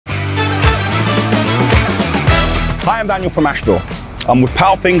I'm Daniel from Ashville. I'm with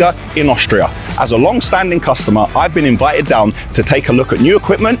PALFINGER in Austria. As a long-standing customer, I've been invited down to take a look at new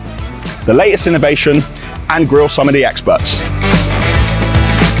equipment, the latest innovation, and grill some of the experts.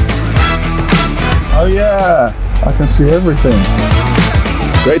 Oh yeah, I can see everything.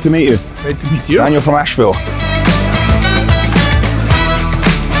 Great to meet you. Great to meet you. Daniel from Ashville.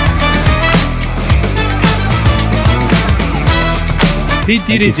 He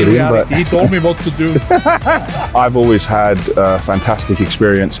did it in reality. He told me what to do. I've always had a fantastic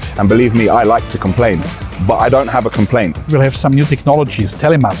experience, and believe me, I like to complain, but I don't have a complaint. We'll have some new technologies,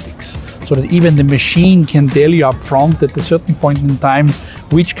 telematics, so that even the machine can tell you up front at a certain point in time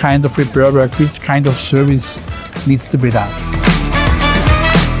which kind of repair work, which kind of service needs to be done.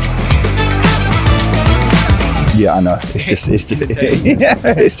 Yeah, I know.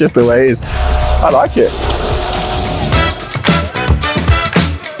 It's just the way it is. I like it.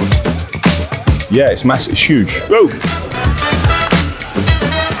 Yeah, it's massive, it's huge. Whoa!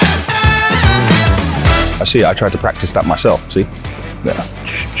 I see, I tried to practice that myself, see? There.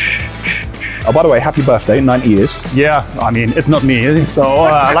 Oh, by the way, happy birthday, 90 years. Yeah, I mean, it's not me, so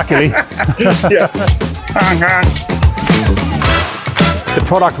luckily. Yeah. The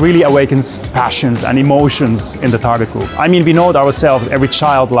product really awakens passions and emotions in the target group. I mean, we know it ourselves, every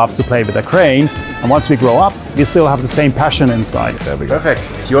child loves to play with a crane, and once we grow up, we still have the same passion inside. There we go. Perfect,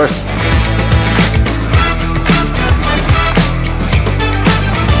 it's yours.